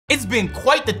It's been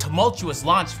quite the tumultuous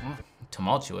launch.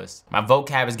 Tumultuous. My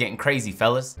vocab is getting crazy,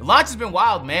 fellas. The launch has been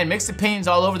wild, man. Mixed opinions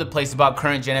all over the place about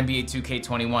current gen NBA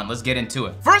 2K21. Let's get into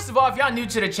it. First of all, if y'all new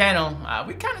to the channel,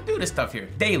 we kind of do this stuff here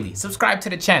daily. Subscribe to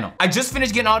the channel. I just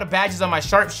finished getting all the badges on my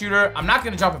sharpshooter. I'm not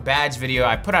gonna drop a badge video.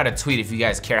 I put out a tweet if you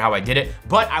guys care how I did it,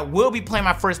 but I will be playing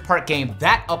my first park game.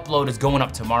 That upload is going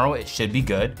up tomorrow. It should be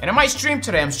good. And I might stream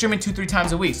today. I'm streaming 2-3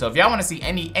 times a week. So if y'all wanna see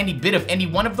any bit of any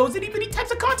one of those itty bitty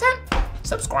types of content,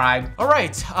 subscribe. All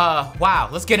right, wow,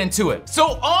 let's get into it.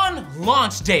 So on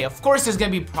launch day, of course there's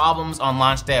gonna be problems on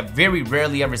launch day. I've very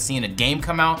rarely ever seen a game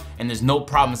come out and there's no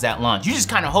problems at launch. You just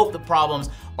kind of hope the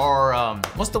problems are,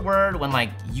 what's the word when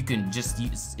like you can just,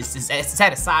 it's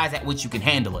at a size at which you can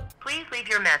handle it. Please leave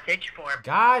your message for...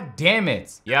 God damn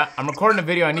it. Yeah, I'm recording a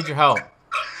video, I need your help.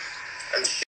 I'm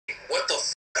shit. What the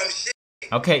f? I'm shit.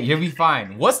 Okay, you'll be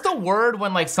fine. What's the word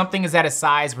when like something is at a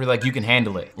size where like you can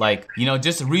handle it? Like, you know,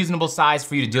 just a reasonable size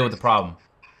for you to deal with the problem.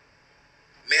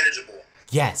 Manageable.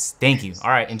 Yes, thank you. All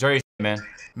right, enjoy your shit, man.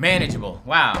 Manageable,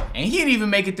 wow. And he didn't even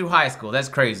make it through high school, that's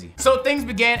crazy. So things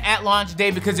began at launch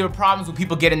day because there were problems with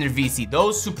people getting their VC.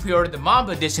 Those who pre-ordered the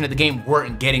Mamba edition of the game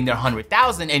weren't getting their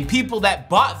 100,000, and people that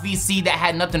bought VC that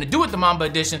had nothing to do with the Mamba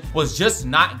edition was just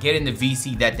not getting the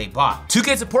VC that they bought.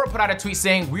 2K Support put out a tweet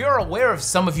saying, "We are aware of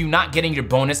some of you not getting your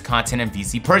bonus content and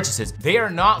VC purchases. They are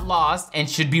not lost and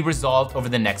should be resolved over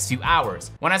the next few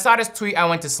hours." When I saw this tweet, I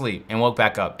went to sleep and woke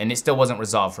back up, and it still wasn't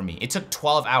resolved for me. It took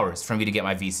 12 hours for me to get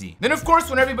my VC. Then of course,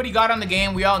 when everybody got on the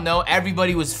game, we all know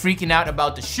everybody was freaking out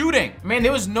about the shooting. Man,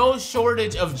 there was no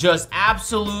shortage of just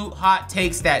absolute hot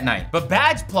takes that night. But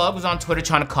Badge Plug was on Twitter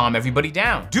trying to calm everybody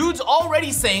down. Dude's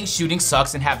already saying shooting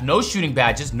sucks and have no shooting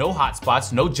badges, no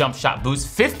hotspots, no jump shot boost,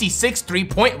 56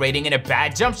 3-point rating, and a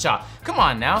bad jump shot. Come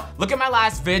on now. Look at my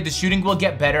last vid, the shooting will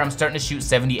get better. I'm starting to shoot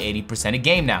 70-80% a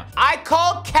game now. I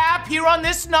call cap here on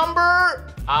this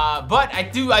number. But I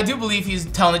do believe he's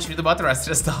telling the truth about the rest of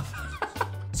the stuff.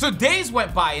 So days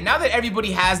went by, and now that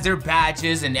everybody has their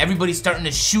badges and everybody's starting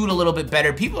to shoot a little bit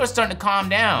better, people are starting to calm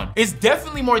down. It's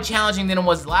definitely more challenging than it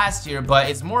was last year, but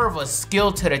it's more of a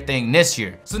skill to the thing this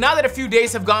year. So now that a few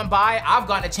days have gone by, I've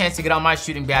gotten a chance to get all my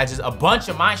shooting badges. A bunch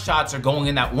of my shots are going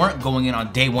in that weren't going in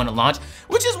on day one of launch,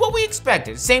 which is what we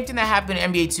expected. Same thing that happened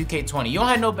in NBA 2K20. You don't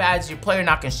have no badges, your player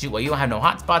not gonna shoot well, you don't have no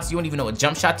hotspots, you don't even know what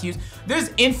jump shot to use.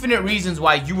 There's infinite reasons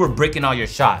why you were breaking all your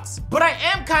shots. But I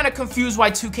am kind of confused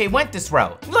why 2K went this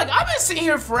route. Look, I've been sitting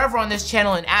here forever on this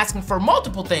channel and asking for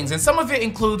multiple things, and some of it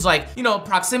includes like, you know,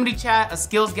 proximity chat, a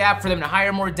skills gap for them to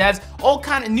hire more devs, all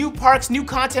kind of new parks, new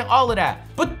content, all of that.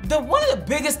 But one of the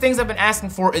biggest things I've been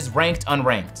asking for is ranked,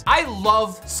 unranked. I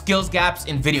love skills gaps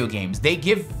in video games. They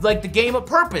give like the game a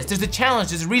purpose. There's a challenge,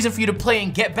 there's a reason for you to play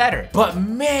and get better. But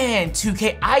man,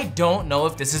 2K, I don't know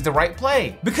if this is the right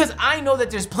play. Because I know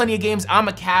that there's plenty of games I'm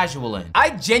a casual in.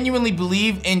 I genuinely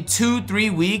believe in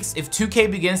 2-3 weeks, if 2K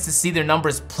begins to see their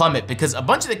numbers plummet, because a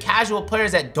bunch of the casual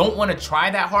players that don't want to try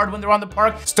that hard when they're on the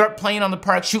park, start playing on the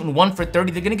park, shooting 1 for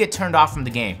 30, they're gonna get turned off from the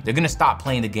game. They're gonna stop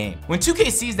playing the game. When 2K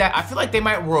sees that, I feel like they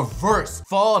might reverse,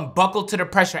 fall and buckle to the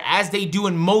pressure as they do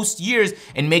in most years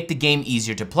and make the game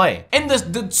easier to play. And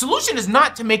the solution is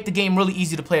not to make the game really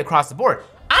easy to play across the board.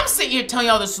 I'm sitting here telling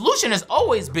y'all the solution has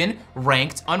always been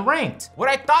ranked, unranked. What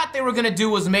I thought they were gonna do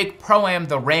was make Pro-Am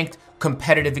the ranked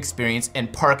competitive experience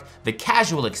and Park the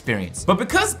casual experience. But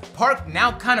because Park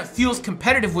now kind of feels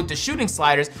competitive with the shooting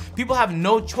sliders, people have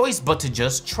no choice but to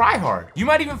just try hard. You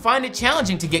might even find it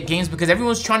challenging to get games because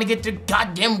everyone's trying to get their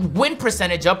goddamn win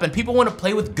percentage up, and people want to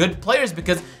play with good players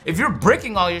because if you're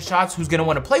bricking all your shots, who's gonna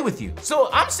want to play with you? So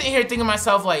I'm sitting here thinking to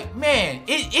myself like, man,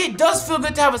 it does feel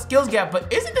good to have a skills gap,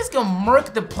 but isn't this gonna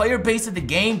murk the player base of the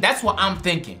game? That's what I'm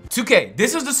thinking. 2K,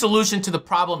 this is the solution to the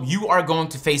problem you are going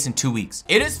to face in 2 weeks.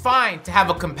 It is fine to have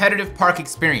a competitive park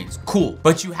experience, cool,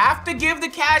 but you have to give the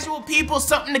casual people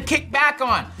something to kick back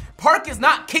on. Park is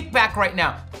not kickback right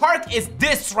now. Park is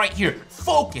this right here.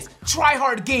 Focus, try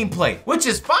hard gameplay, which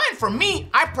is fine for me.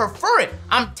 I prefer it.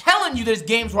 I'm telling you there's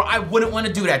games where I wouldn't want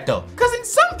to do that though. Because in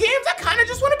some games, I kind of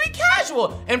just want to be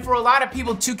casual. And for a lot of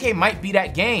people, 2K might be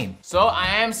that game. So I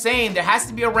am saying there has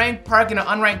to be a ranked park and an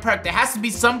unranked park. There has to be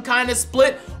some kind of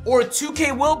split, or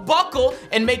 2K will buckle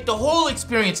and make the whole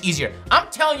experience easier. I'm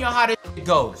telling you how this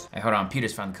goes. Hey, hold on,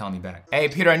 Peter's finally calling me back. Hey,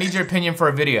 Peter, I need your opinion for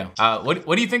a video.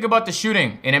 What do you think about the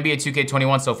shooting in NBA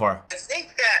 2K21 so far? I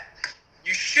think that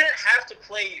you shouldn't have to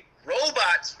play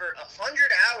robots for 100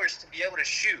 hours to be able to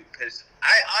shoot, because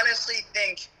I honestly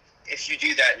think if you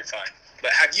do that, you're fine.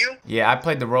 But have you? Yeah, I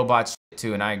played the robot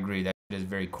too, and I agree that is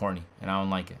very corny and I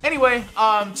don't like it. Anyway,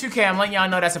 2K, I'm letting y'all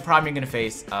know that's a problem you're gonna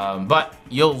face, but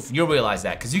you'll realize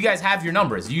that because you guys have your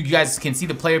numbers. You guys can see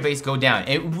the player base go down.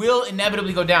 It will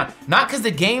inevitably go down, not because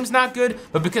the game's not good,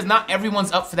 but because not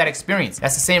everyone's up for that experience.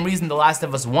 That's the same reason The Last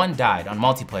of Us 1 died on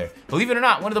multiplayer. Believe it or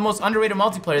not, one of the most underrated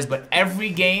multiplayers, but every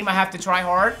game I have to try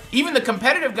hard. Even the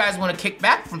competitive guys want to kick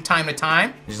back from time to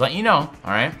time. Just letting you know,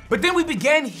 all right? But then we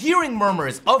began hearing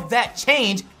murmurs of that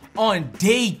change on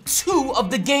day 2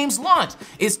 of the game's launch.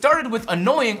 It started with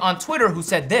Annoying on Twitter who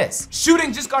said this: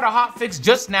 shooting just got a hot fix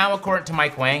just now according to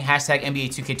Mike Wang, hashtag NBA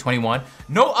 2K21.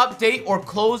 No update or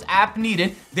close app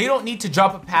needed. They don't need to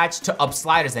drop a patch to up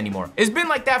sliders anymore. It's been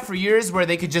like that for years where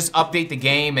they could just update the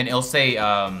game and it'll say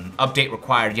update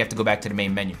required. You have to go back to the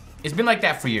main menu. It's been like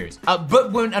that for years.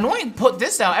 But when Annoying put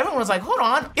this out, everyone was like, hold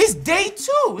on, it's day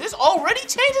 2. There's already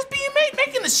changes being made,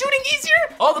 making the shooting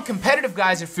easier? All the competitive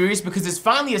guys are furious because there's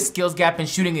finally a skills gap and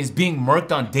shooting is being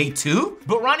murked on day 2.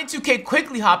 But Ronnie2K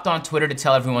quickly hopped on Twitter to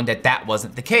tell everyone that that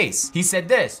wasn't the case. He said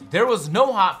this: there was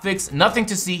no hotfix, nothing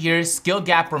to see here, skill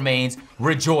gap remains,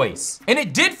 rejoice. And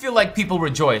it did feel like people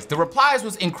rejoiced. The replies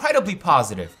was incredibly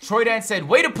positive. Troydan said,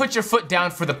 way to put your foot down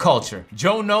for the culture.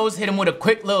 Joe Knows hit him with a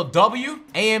quick little W.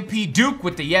 AMP Duke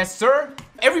with the yes sir.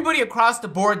 Everybody across the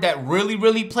board that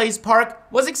really plays Park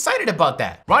was excited about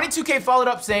that. Ronnie2K followed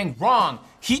up saying, wrong.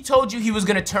 He told you he was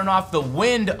gonna turn off the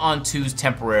wind on 2s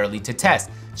temporarily to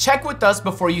test. Check with us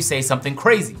before you say something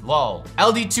crazy, lol.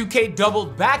 LD2K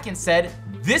doubled back and said,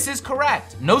 this is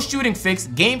correct. No shooting fix.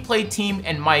 Gameplay team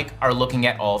and Mike are looking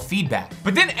at all feedback.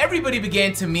 But then everybody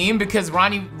began to meme because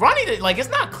Ronnie, like, it's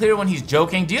not clear when he's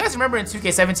joking. Do you guys remember in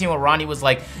 2K17 when Ronnie was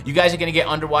like, you guys are gonna get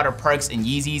underwater perks and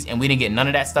Yeezys, and we didn't get none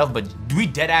of that stuff, but we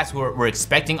deadass were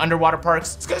expecting underwater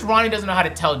perks? It's because Ronnie doesn't know how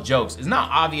to tell jokes. It's not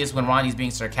obvious when Ronnie's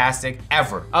being sarcastic,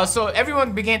 ever. So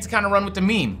everyone began to kind of run with the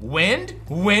meme. Wind?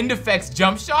 Wind affects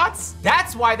jump shots?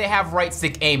 That's why they have right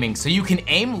stick aiming, so you can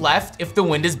aim left if the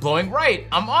wind is blowing right.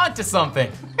 I'm on to something.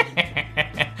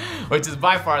 Which is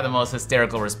by far the most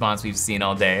hysterical response we've seen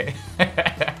all day.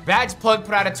 Badge Plug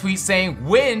put out a tweet saying,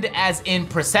 wind as in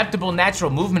perceptible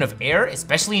natural movement of air,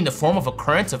 especially in the form of a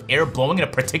current of air blowing in a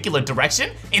particular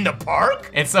direction in the park?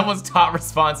 And someone's top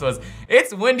response was,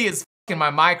 it's windy as f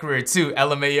in my career too,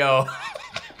 LMAO.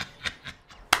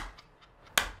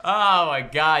 Oh my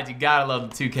God, you gotta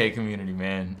love the 2K community,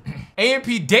 man.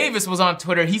 AMP Davis was on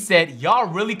Twitter. He said, y'all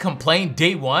really complained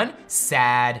day 1?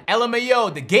 Sad.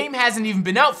 LMAO, the game hasn't even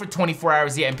been out for 24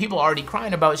 hours yet and people are already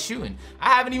crying about shooting. I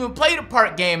haven't even played a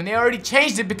Park game and they already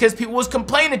changed it because people was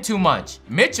complaining too much.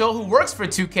 Mitchell, who works for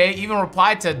 2K, even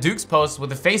replied to Duke's post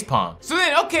with a facepalm. So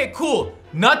then, okay, cool.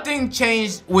 Nothing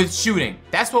changed with shooting.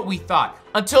 That's what we thought.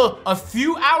 Until a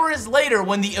few hours later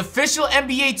when the official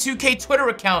NBA 2K Twitter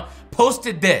account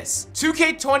posted this.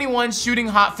 2K21 shooting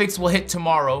hotfix will hit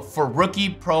tomorrow for rookie,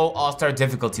 pro, all-star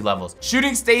difficulty levels.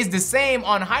 Shooting stays the same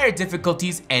on higher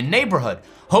difficulties and neighborhood.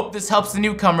 Hope this helps the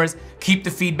newcomers. Keep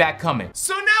the feedback coming.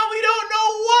 So now we don't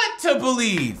know what to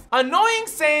believe. Annoying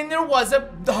saying there was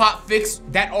a hotfix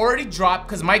that already dropped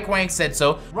because Mike Wang said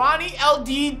so. Ronnie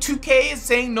LD2K is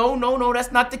saying no,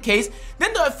 that's not the case.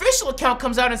 Then the official account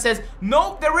comes out and says,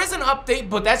 no, there is an update,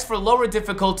 but that's for lower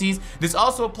difficulties. This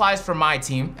also applies for my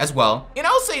team as well. And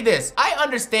I'll say this, I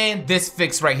understand this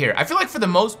fix right here. I feel like for the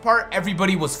most part,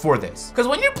 everybody was for this. Because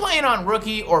when you're playing on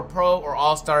rookie or pro or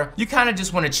all-star, you kind of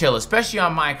just want to chill, especially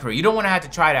on my career. You don't want to have to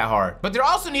try that hard. But there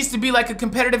also needs to be like a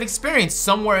competitive experience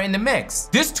somewhere in the mix.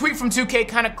 This tweet from 2K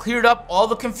kind of cleared up all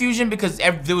the confusion because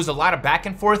there was a lot of back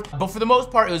and forth, but for the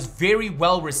most part, it was very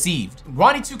well received.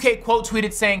 Ronnie2K quote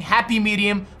tweeted saying, happy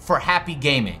medium for happy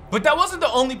gaming. But that wasn't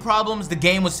the only problems the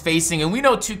game was facing, and we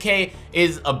know 2K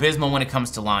is abysmal when it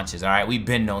comes to launches, all right? We've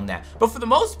been known that. But for the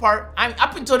most part,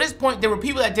 up until this point, there were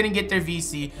people that didn't get their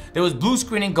VC, there was blue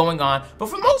screening going on, but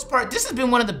for the most part, this has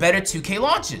been one of the better 2K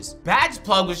launches. Badge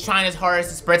Plug was trying his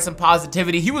hardest to spread some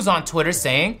positivity. He was on Twitter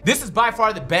saying, this is by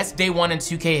far the best day 1 in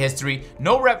 2K history.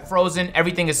 No rep frozen,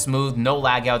 everything is smooth, no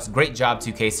lag outs. Great job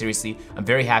 2K, seriously. I'm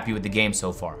very happy with the game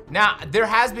so far. Now, there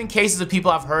has been cases of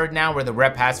people I've heard now where the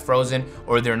rep has frozen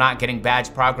or they're not getting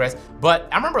badge progress, but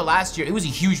I remember last year it was a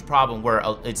huge problem where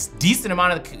it's decent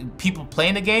amount of the people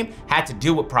playing the game had to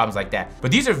deal with problems like that.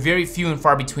 But these are very few and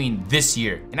far between this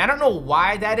year. And I don't know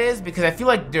why that is because I feel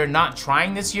like they're not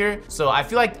trying this year. So I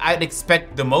feel like I'd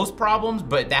expect the most problems,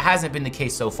 but that hasn't been the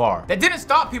case so far. That didn't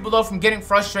stop people though from getting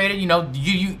frustrated. You know,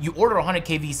 you order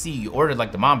 100K VC, you ordered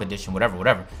like the Mamba edition,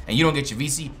 whatever, and you don't get your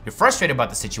VC, you're frustrated about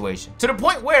the situation. To the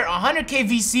point where 100K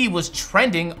VC was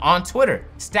trending on Twitter.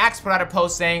 Stacks put out a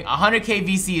post saying 100k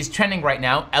VC is trending right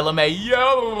now,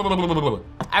 LMAO.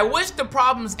 I wish the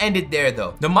problems ended there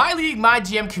though. The My League, My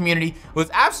GM community was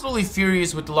absolutely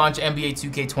furious with the launch of NBA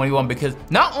 2K21 because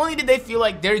not only did they feel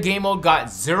like their game mode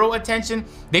got zero attention,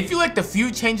 they feel like the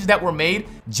few changes that were made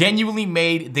genuinely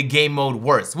made the game mode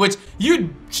worse, which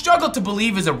you'd struggle to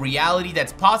believe is a reality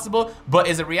that's possible, but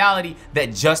is a reality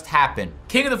that just happened.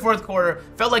 King of the fourth quarter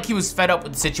felt like he was fed up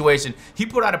with the situation. He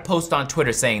put out a post on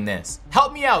Twitter saying this: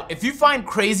 "Help me out. If you find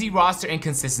crazy roster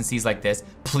inconsistencies like this,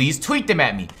 please tweet them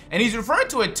at me." And he's referring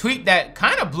to a tweet that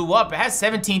kind of blew up. It has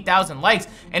 17,000 likes,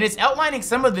 and it's outlining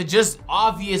some of the just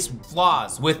obvious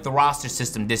flaws with the roster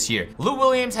system this year. Lou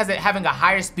Williams has it having a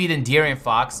higher speed than De'Aaron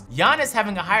Fox, Giannis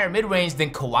having a higher mid-range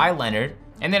than Kawhi Leonard,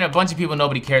 and then a bunch of people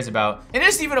nobody cares about. And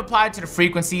this even applied to the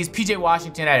frequencies. PJ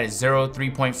Washington had a 0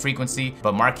 3-point frequency,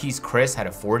 but Marquise Chris had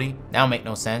a 40. That don't make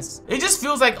no sense. It just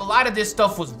feels like a lot of this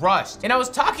stuff was rushed. And I was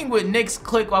talking with Nick's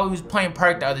Click while we was playing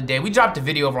Park the other day. We dropped a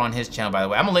video over on his channel, by the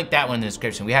way. I'm gonna link that one in the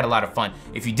description. We had a lot of fun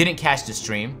if you didn't catch the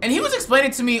stream. And he was explaining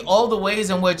to me all the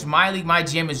ways in which My League, My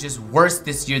GM is just worse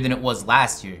this year than it was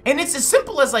last year. And it's as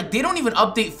simple as like, they don't even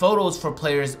update photos for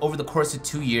players over the course of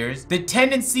 2 years. The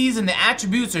tendencies and the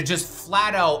attributes are just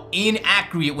flat out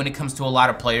inaccurate when it comes to a lot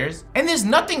of players. And there's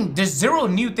zero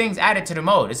new things added to the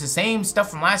mode. It's the same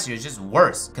stuff from last year, it's just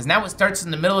worse. Because now it starts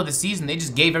in the middle of the season, they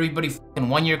just gave everybody fucking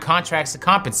 1-year contracts to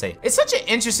compensate. It's such an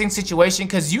interesting situation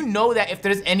because you know that if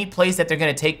there's any place that they're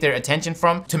gonna take their attention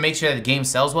from to make sure that the game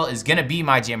sells well, is gonna be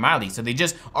My GM My League. So they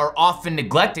just are often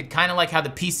neglected, kind of like how the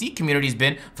PC community's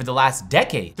been for the last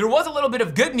decade. There was a little bit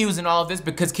of good news in all of this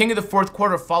because King of the Fourth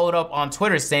Quarter followed up on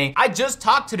Twitter saying, "I just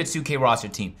talked to the 2K roster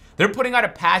team. They're putting out a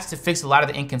patch to fix a lot of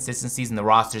the inconsistencies in the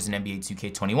rosters in NBA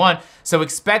 2K21, so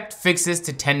expect fixes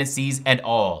to tendencies and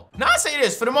all." Now I say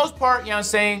this, for the most part, you know what I'm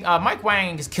saying, Mike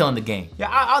Wang is killing the game. Yeah,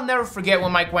 I'll never forget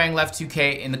when Mike Wang left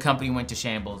 2K and the company went to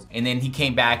shambles, and then he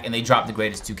came back and they dropped the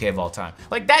greatest 2K of all time.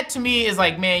 Like, that to me is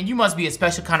like, man, you must be a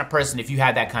special kind of person if you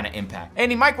had that kind of impact.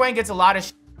 And Mike Wang gets a lot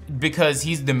of because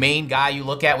he's the main guy you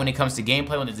look at when it comes to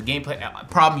gameplay. When there's a gameplay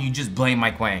problem, you just blame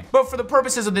Mike Wang. But for the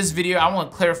purposes of this video, I want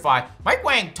to clarify, Mike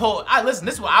Wang listen,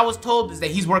 this is what I was told, is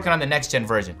that he's working on the next gen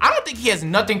version. I don't think he has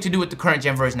nothing to do with the current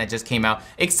gen version that just came out,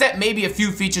 except maybe a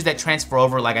few features that transfer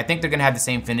over. Like, I think they're gonna have the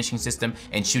same finishing system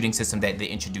and shooting system that they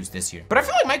introduced this year. But I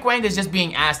feel like Mike Wang is just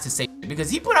being asked to say because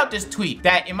he put out this tweet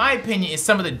that, in my opinion, is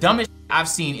some of the dumbest I've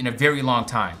seen in a very long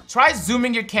time. Try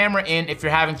zooming your camera in if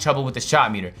you're having trouble with the shot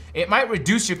meter. It might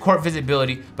reduce your court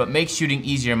visibility, but make shooting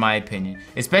easier in my opinion,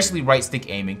 especially right stick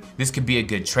aiming. This could be a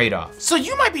good trade-off. So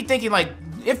you might be thinking like,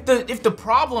 if the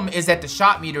problem is that the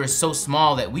shot meter is so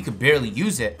small that we could barely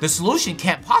use it, the solution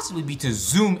can't possibly be to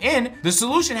zoom in. The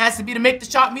solution has to be to make the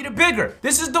shot meter bigger.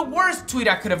 This is the worst tweet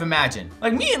I could have imagined.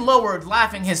 Like, me and Lo were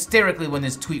laughing hysterically when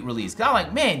this tweet released. Cause I'm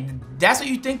like, man, that's what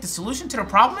you think the solution to the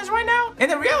problem is right now?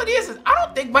 And the reality is I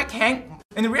don't think Mike Wang,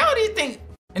 and the reality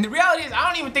is I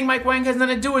don't even think Mike Wang has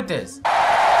nothing to do with this.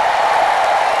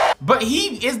 But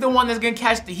he is the one that's gonna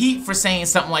catch the heat for saying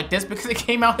something like this because it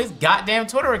came out his goddamn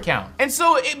Twitter account. And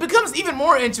so it becomes even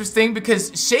more interesting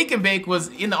because Shake and Bake was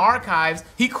in the archives.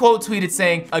 He quote tweeted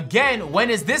saying, "Again,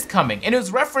 when is this coming?" And it was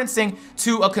referencing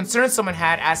to a concern someone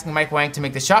had asking Mike Wang to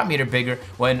make the shot meter bigger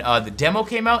when the demo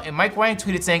came out, and Mike Wang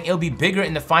tweeted saying it'll be bigger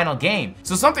in the final game.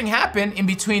 So something happened in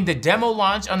between the demo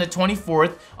launch on the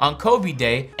 24th on Kobe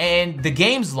Day and the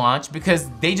game's launch because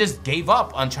they just gave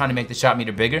up on trying to make the shot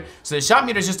meter bigger. So the shot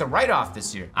meter is just a write-off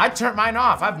this year. I turned mine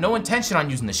off. I have no intention on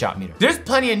using the shot meter. There's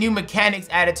plenty of new mechanics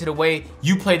added to the way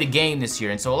you play the game this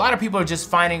year, and so a lot of people are just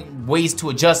finding ways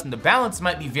to adjust, and the balance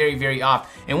might be very, very off.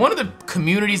 And one of the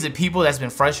communities of people that's been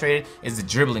frustrated is the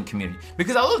dribbling community,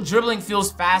 because although dribbling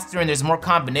feels faster and there's more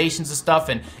combinations of stuff,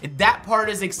 and that part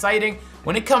is exciting,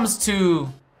 when it comes to,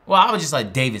 well, I would just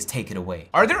let Davis take it away.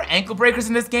 Are there ankle breakers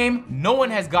in this game? No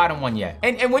one has gotten one yet.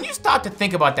 And when you start to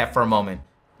think about that for a moment,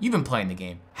 you've been playing the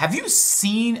game. Have you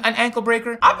seen an ankle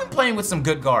breaker? I've been playing with some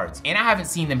good guards, and I haven't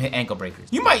seen them hit ankle breakers.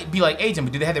 You might be like, Agent,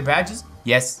 but do they have their badges?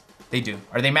 Yes, they do.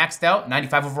 Are they maxed out?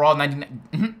 95 overall, 99?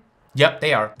 Mm-hmm. Yep,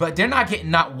 they are. But they're not getting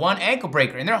not one ankle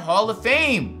breaker, and they're Hall of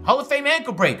Fame. Hall of Fame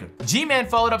ankle breaker. G-Man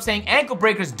followed up saying ankle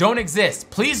breakers don't exist.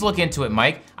 Please look into it,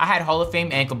 Mike. I had Hall of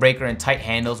Fame ankle breaker and tight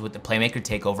handles with the Playmaker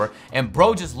takeover, and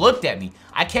bro just looked at me.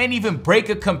 I can't even break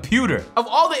a computer. Of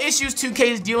all the issues 2K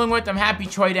is dealing with, I'm happy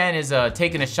Troy Dan is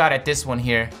taking a shot at this one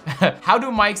here. How do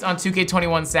mics on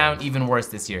 2K21 sound even worse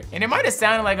this year? And it might have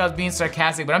sounded like I was being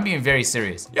sarcastic, but I'm being very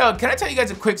serious. Yo, can I tell you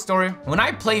guys a quick story? When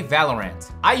I play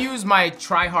Valorant, I use my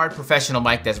try-hard professional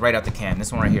mic that's right out the can.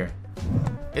 This one right here.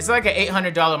 It's like an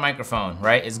 $800 microphone,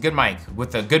 right? It's a good mic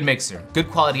with a good mixer, good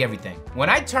quality everything. When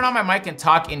I turn on my mic and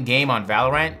talk in game on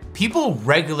Valorant, people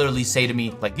regularly say to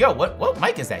me like, yo, what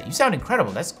mic is that? You sound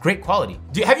incredible, that's great quality.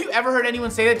 Have you ever heard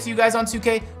anyone say that to you guys on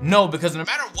 2K? No, because no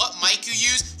matter what mic you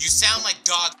use, you sound like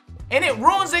dog. And it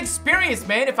ruins the experience,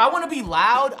 man. If I wanna be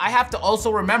loud, I have to also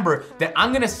remember that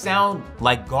I'm gonna sound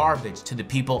like garbage to the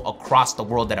people across the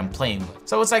world that I'm playing with.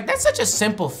 So it's like, that's such a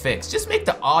simple fix. Just make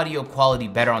the audio quality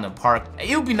better on the park.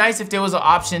 It would be nice if there was an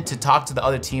option to talk to the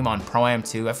other team on Pro-Am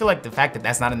too. I feel like the fact that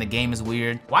that's not in the game is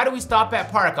weird. Why do we stop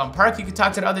at park? On park, you can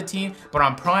talk to the other team, but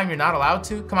on Pro-Am, you're not allowed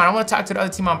to? Come on, I wanna talk to the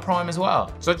other team on Pro-Am as well.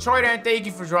 So Troydan, thank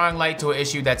you for drawing light to an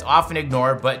issue that's often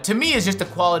ignored, but to me, it's just a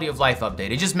quality of life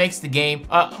update. It just makes the game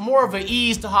more of an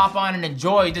ease to hop on and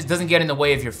enjoy. It just doesn't get in the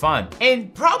way of your fun.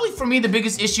 And probably for me, the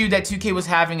biggest issue that 2K was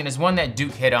having, and is one that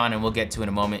Duke hit on and we'll get to in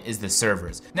a moment, is the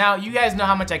servers. Now, you guys know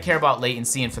how much I care about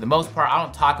latency, and for the most part, I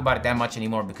don't talk about it that much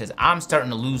anymore because I'm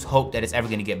starting to lose hope that it's ever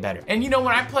gonna get better. And you know,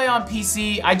 when I play on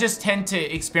PC, I just tend to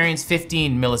experience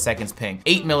 15 milliseconds ping,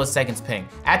 8 milliseconds ping.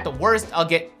 At the worst, I'll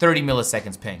get 30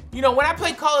 milliseconds ping. You know, when I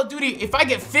play Call of Duty, if I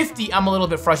get 50, I'm a little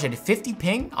bit frustrated. 50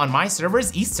 ping on my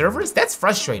servers, East servers, that's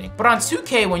frustrating. But on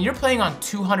 2K, when you're playing on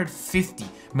 250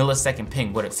 millisecond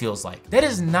ping, what it feels like, that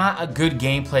is not a good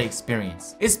gameplay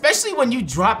experience. Especially when you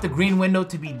drop the green window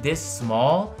to be this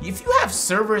small. If you have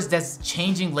servers that's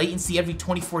changing latency every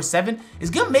 24/7, it's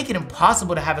gonna make it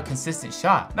impossible to have a consistent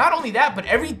shot. Not only that, but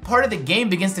every part of the game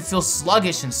begins to feel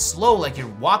sluggish and slow, like you're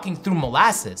walking through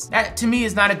molasses. That to me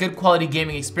is not a good quality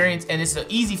gaming experience, and it's an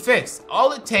easy fix.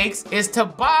 All it takes is to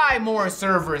buy more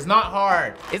servers, not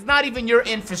hard. It's not even your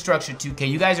infrastructure, 2K.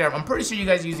 You guys are, I'm pretty sure you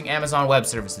guys are using Amazon Web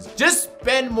Services. Just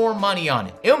spend more money on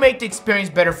it. It'll make the experience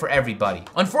better for everybody.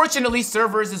 Unfortunately,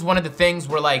 servers is one of the things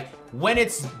where, like, when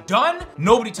it's done,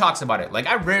 nobody talks about it. Like,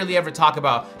 I rarely ever talk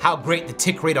about how great the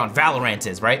tick rate on Valorant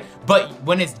is, right? But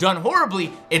when it's done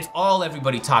horribly, it's all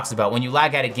everybody talks about. When you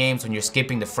lag out of games, when you're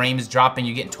skipping, the frames dropping,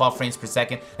 you're getting 12 frames per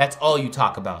second, that's all you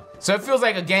talk about. So it feels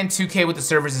like, again, 2K with the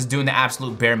servers is doing the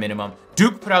absolute bare minimum.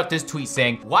 Duke put out this tweet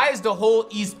saying, why is the whole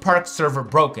East Park server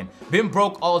broken? Been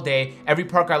broke all day. Every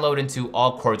park I load into,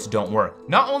 all courts don't work.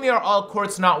 Not only are all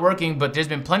courts not working, but there's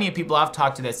been plenty of people I've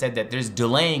talked to that said that there's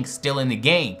delaying still in the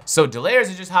game. So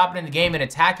delayers are just hopping in the game and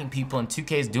attacking people, and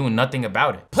 2K is doing nothing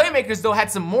about it. Playmakers, though,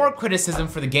 had some more criticism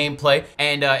for the gameplay,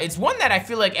 and it's one that I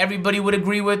feel like everybody would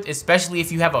agree with, especially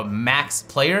if you have a max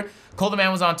player.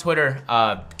 Colderman was on Twitter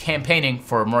campaigning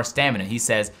for more stamina. He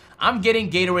says, I'm getting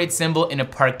Gatorade symbol in a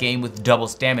park game with double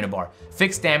stamina bar.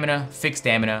 Fix stamina, fix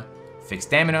stamina, fix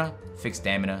stamina, fix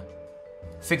stamina,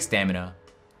 fix stamina,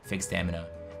 fix stamina.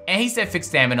 And he said fix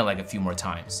stamina like a few more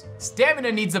times.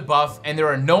 Stamina needs a buff, and there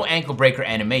are no ankle breaker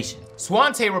animation.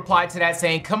 Swante replied to that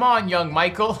saying, come on, young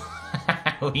Michael.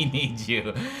 We need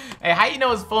you. Hey, how you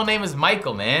know his full name is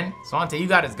Michael, man? Swante, you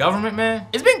got his government, man?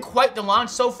 It's been quite the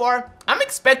launch so far. I'm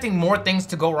expecting more things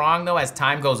to go wrong, though, as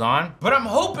time goes on. But I'm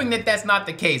hoping that that's not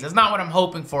the case. That's not what I'm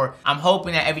hoping for. I'm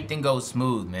hoping that everything goes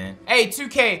smooth, man. Hey,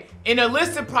 2K, in a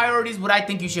list of priorities, what I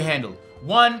think you should handle.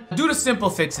 1, do the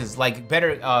simple fixes, like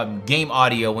better game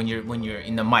audio when you're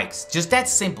in the mics. Just that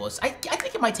simple. I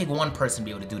think it might take one person to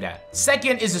be able to do that.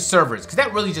 2nd is the servers, because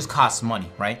that really just costs money,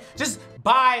 right? Just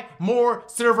buy more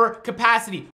server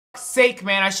capacity. Sake,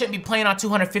 man, I shouldn't be playing on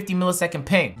 250 millisecond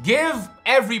ping. Give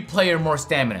every player more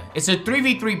stamina. It's a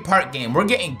 3v3 park game. We're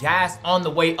getting gassed on the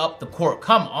way up the court.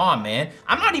 Come on, man.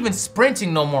 I'm not even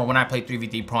sprinting no more when I play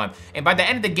 3v3 Pro-Am. And by the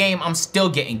end of the game, I'm still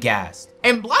getting gassed.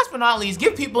 And last but not least,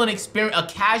 give people an experience, a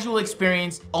casual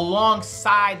experience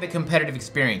alongside the competitive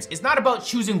experience. It's not about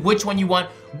choosing which one you want,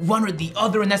 one or the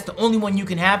other, and that's the only one you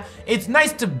can have. It's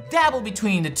nice to dabble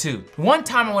between the two. One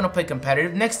time I want to play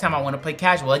competitive, next time I want to play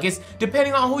casual. Like, it's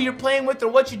depending on who you're playing with or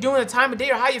what you're doing, the time of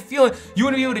day or how you're feeling, you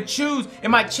want to be able to choose,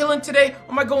 am I chilling today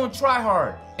or am I going try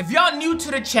hard? If y'all new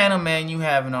to the channel, man, you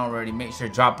haven't already, make sure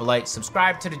to drop a like,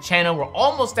 subscribe to the channel. We're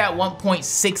almost at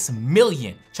 1.6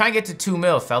 million. Try and get to 2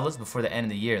 mil, fellas, before the end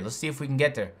of the year. Let's see if we can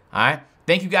get there, all right?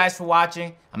 Thank you guys for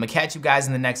watching. I'm gonna catch you guys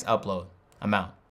in the next upload. I'm out.